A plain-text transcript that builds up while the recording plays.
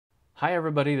Hi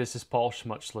everybody, this is Paul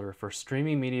Schmutzler for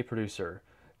Streaming Media Producer.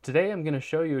 Today I'm going to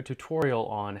show you a tutorial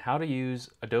on how to use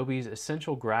Adobe's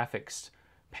Essential Graphics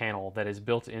panel that is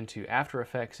built into After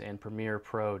Effects and Premiere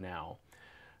Pro now.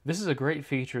 This is a great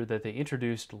feature that they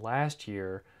introduced last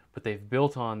year, but they've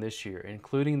built on this year,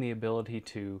 including the ability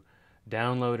to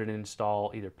download and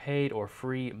install either paid or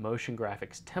free motion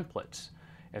graphics templates.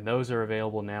 And those are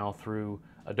available now through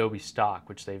Adobe Stock,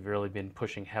 which they've really been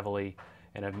pushing heavily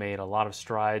and have made a lot of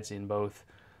strides in both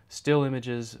still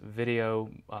images,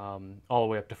 video, all the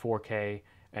way up to 4K,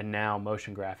 and now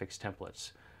motion graphics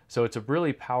templates. So it's a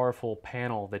really powerful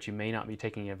panel that you may not be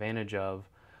taking advantage of.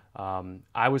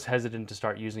 I was hesitant to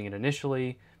start using it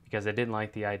initially because I didn't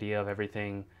like the idea of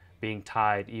everything being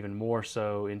tied even more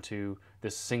so into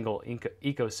this single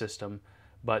ecosystem.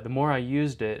 But the more I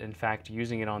used it, in fact,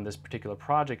 using it on this particular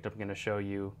project I'm going to show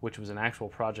you, which was an actual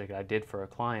project I did for a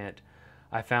client,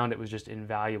 I found it was just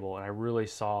invaluable, and I really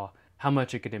saw how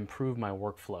much it could improve my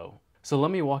workflow. So let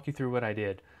me walk you through what I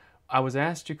did. I was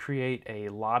asked to create a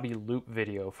lobby loop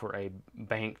video for a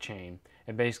bank chain,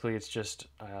 and basically it's just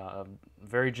a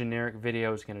very generic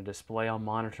video. It's going to display on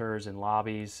monitors in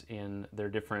lobbies in their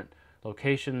different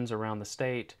locations around the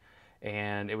state,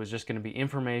 and it was just going to be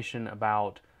information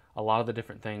about a lot of the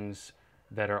different things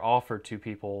that are offered to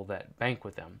people that bank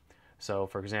with them. So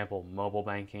for example, mobile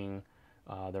banking,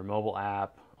 their mobile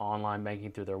app, online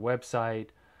banking through their website.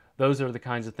 Those are the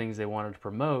kinds of things they wanted to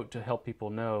promote to help people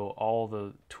know all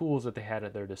the tools that they had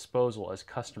at their disposal as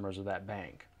customers of that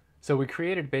bank. So we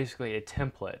created basically a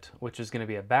template, which is going to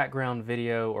be a background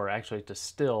video, or actually it's a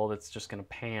still that's just going to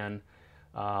pan.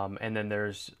 And then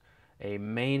there's a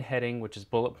main heading, which is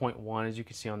bullet point 1, as you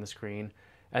can see on the screen.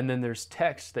 And then there's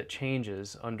text that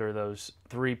changes under those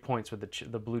 3 points with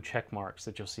the blue check marks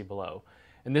that you'll see below.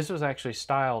 And this was actually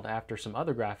styled after some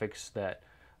other graphics that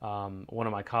one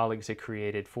of my colleagues had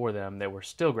created for them that were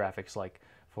still graphics, like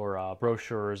for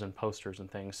brochures and posters and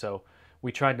things. So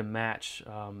we tried to match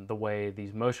the way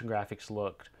these motion graphics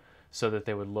looked so that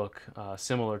they would look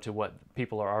similar to what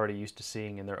people are already used to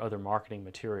seeing in their other marketing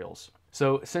materials.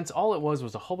 So since all it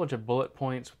was a whole bunch of bullet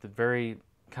points with the very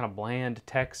kind of bland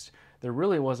text, there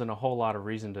really wasn't a whole lot of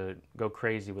reason to go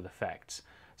crazy with effects.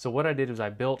 So what I did was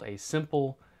I built a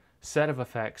simple set of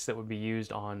effects that would be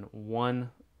used on one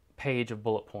page of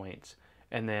bullet points,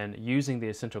 and then using the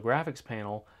Essential Graphics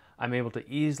panel, I'm able to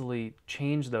easily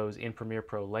change those in Premiere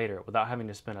Pro later without having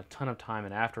to spend a ton of time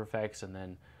in After Effects and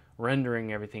then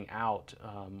rendering everything out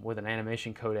with an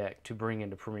animation codec to bring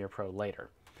into Premiere Pro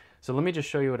later. So let me just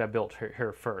show you what I built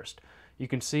here first. You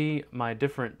can see my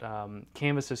different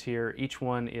canvases here. Each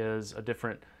one is a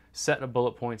different set of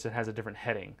bullet points that has a different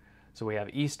heading. So we have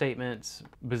e-statements,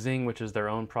 Bazing, which is their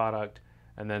own product,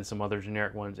 and then some other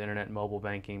generic ones, internet, mobile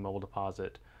banking, mobile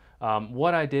deposit.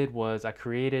 What I did was I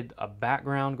created a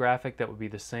background graphic that would be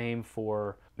the same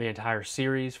for the entire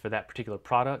series for that particular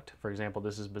product. For example,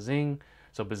 this is Bazing.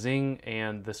 So Bazing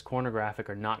and this corner graphic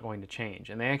are not going to change,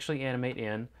 and they actually animate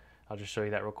in. I'll just show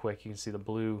you that real quick. You can see the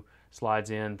blue slides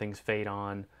in, things fade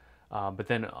on. But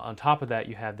then on top of that,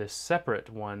 you have this separate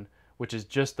one, which is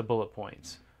just the bullet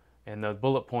points. And the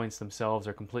bullet points themselves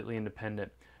are completely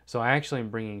independent. So I actually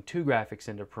am bringing two graphics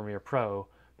into Premiere Pro,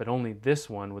 but only this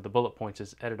one with the bullet points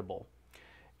is editable.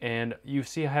 And you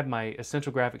see I have my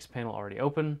Essential Graphics panel already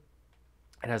open.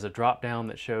 It has a drop down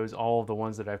that shows all of the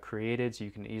ones that I've created, so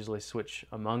you can easily switch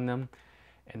among them.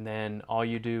 And then all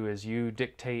you do is you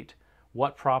dictate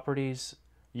what properties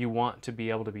you want to be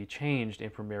able to be changed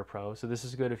in Premiere Pro. So this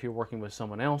is good if you're working with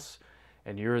someone else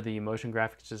and you're the motion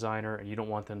graphics designer and you don't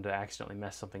want them to accidentally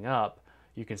mess something up.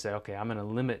 You can say, okay, I'm going to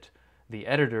limit the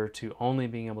editor to only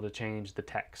being able to change the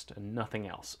text and nothing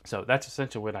else. So that's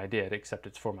essentially what I did, except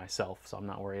it's for myself, so I'm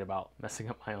not worried about messing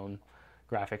up my own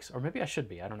graphics, or maybe I should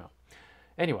be, I don't know.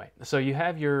 Anyway, so you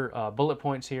have your bullet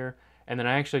points here, and then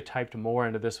I actually typed more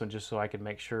into this one just so I could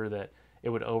make sure that it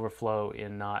would overflow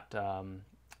and not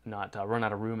run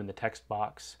out of room in the text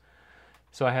box.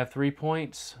 So I have 3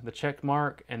 points, the check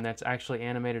mark, and that's actually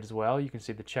animated as well. You can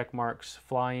see the check marks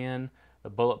fly in, the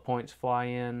bullet points fly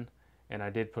in, and I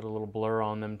did put a little blur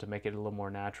on them to make it a little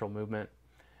more natural movement.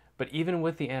 But even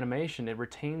with the animation, it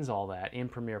retains all that in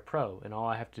Premiere Pro, and all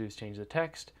I have to do is change the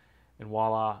text, and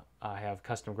voila, I have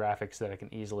custom graphics that I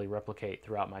can easily replicate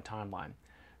throughout my timeline.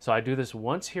 So I do this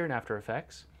once here in After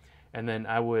Effects, and then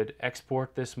I would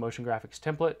export this motion graphics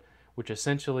template, which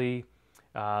essentially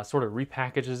sort of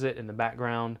repackages it in the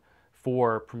background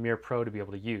for Premiere Pro to be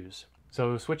able to use.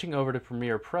 So switching over to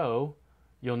Premiere Pro,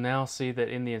 you'll now see that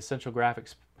in the Essential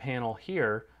Graphics panel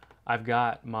here, I've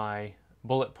got my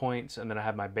bullet points and then I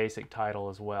have my basic title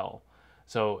as well.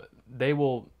 So they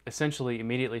will essentially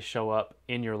immediately show up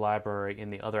in your library in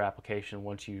the other application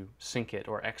once you sync it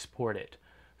or export it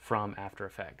from After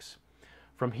Effects.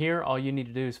 From here, all you need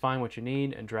to do is find what you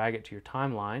need and drag it to your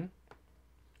timeline.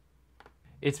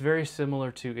 It's very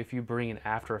similar to if you bring an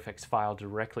After Effects file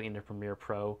directly into Premiere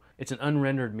Pro. It's an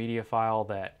unrendered media file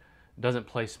that doesn't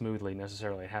play smoothly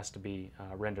necessarily. It has to be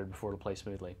rendered before it'll play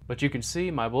smoothly. But you can see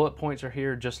my bullet points are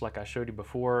here just like I showed you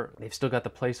before. They've still got the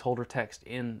placeholder text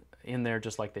in there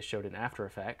just like they showed in After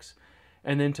Effects.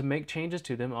 And then to make changes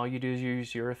to them, all you do is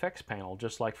use your effects panel,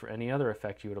 just like for any other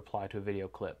effect you would apply to a video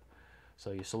clip.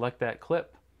 So you select that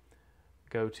clip,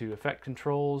 go to Effect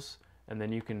Controls, and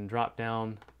then you can drop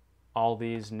down all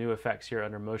these new effects here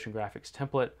under Motion Graphics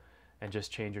Template and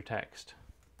just change your text.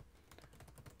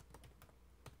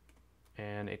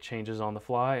 And it changes on the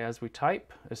fly as we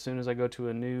type as soon as I go to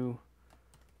a new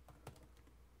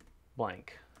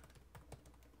blank.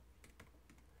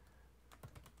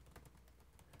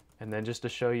 And then just to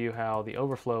show you how the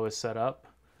overflow is set up,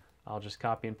 I'll just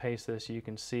copy and paste this. You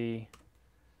can see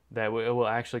that it will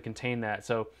actually contain that.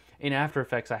 So in After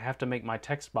Effects, I have to make my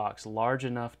text box large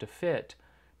enough to fit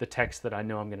the text that I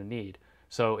know I'm going to need.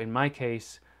 So in my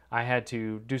case, I had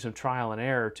to do some trial and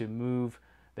error to move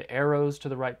the arrows to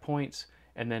the right points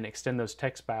and then extend those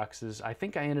text boxes. I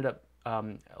think I ended up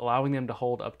allowing them to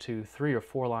hold up to 3 or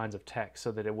 4 lines of text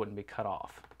so that it wouldn't be cut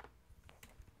off.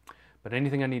 But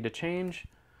anything I need to change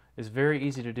is very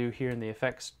easy to do here in the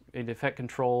Effect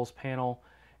Controls panel,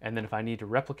 and then if I need to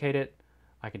replicate it,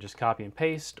 I can just copy and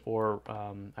paste, or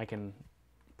I can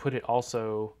put it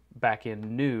also back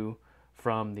in new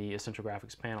from the Essential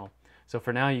Graphics panel. So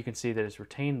for now you can see that it's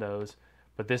retained those,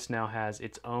 but this now has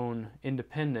its own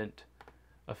independent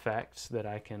effects that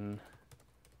I can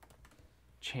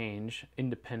change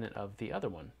independent of the other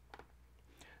one.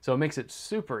 So it makes it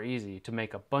super easy to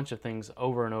make a bunch of things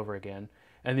over and over again.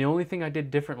 And the only thing I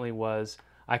did differently was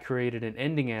I created an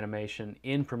ending animation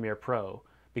in Premiere Pro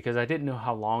because I didn't know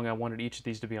how long I wanted each of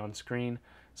these to be on screen,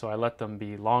 so I let them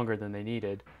be longer than they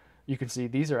needed. You can see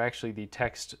these are actually the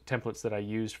text templates that I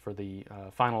used for the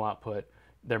final output.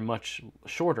 They're much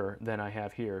shorter than I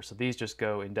have here, so these just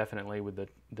go indefinitely with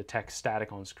the text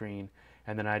static on screen,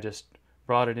 and then I just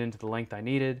brought it into the length I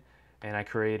needed, and I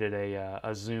created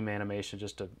a zoom animation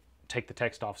just to take the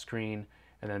text off screen,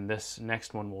 and then this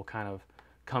next one will kind of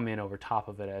come in over top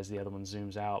of it as the other one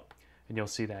zooms out, and you'll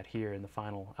see that here in the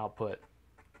final output.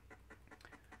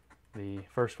 The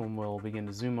first one will begin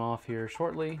to zoom off here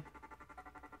shortly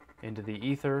into the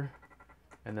ether,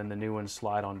 and then the new ones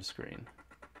slide onto screen.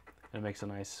 And it makes a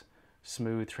nice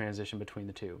smooth transition between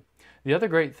the two. The other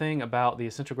great thing about the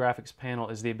Essential Graphics panel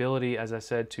is the ability, as I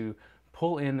said, to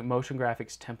pull in motion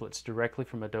graphics templates directly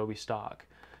from Adobe stock.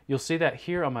 You'll see that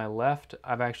here on my left,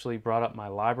 I've actually brought up my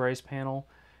libraries panel,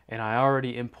 and I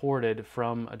already imported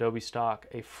from Adobe stock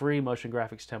a free motion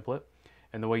graphics template.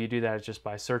 And the way you do that is just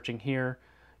by searching here.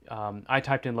 I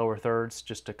typed in lower thirds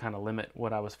just to kind of limit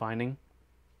what I was finding.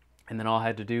 And then all I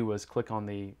had to do was click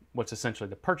on what's essentially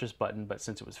the purchase button, but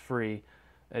since it was free,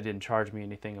 it didn't charge me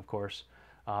anything, of course.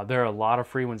 There are a lot of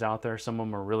free ones out there. Some of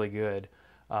them are really good.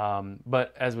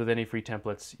 But as with any free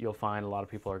templates, you'll find a lot of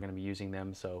people are going to be using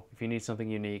them. So if you need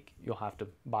something unique, you'll have to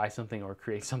buy something or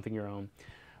create something your own.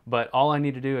 But all I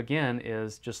need to do, again,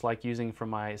 is just like using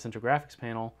from my Essential Graphics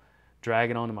panel,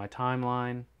 drag it onto my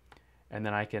timeline, and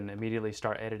then I can immediately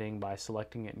start editing by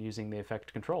selecting it and using the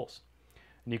effect controls.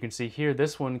 And you can see here,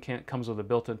 this one comes with a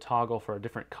built-in toggle for a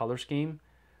different color scheme.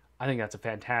 I think that's a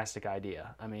fantastic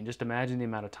idea. I mean, just imagine the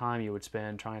amount of time you would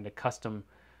spend trying to custom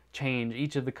change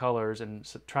each of the colors and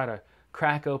try to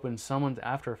crack open someone's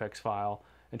After Effects file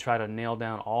and try to nail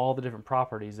down all the different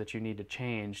properties that you need to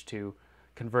change to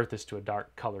convert this to a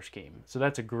dark color scheme. So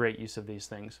that's a great use of these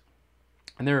things.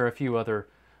 And there are a few other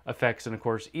effects, and of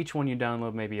course each one you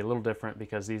download may be a little different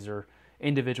because these are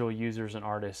individual users and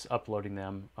artists uploading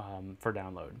them for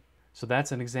download. So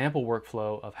that's an example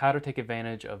workflow of how to take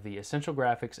advantage of the Essential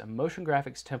Graphics and Motion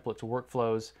Graphics templates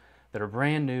workflows that are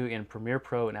brand new in Premiere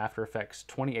Pro and After Effects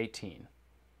 2018.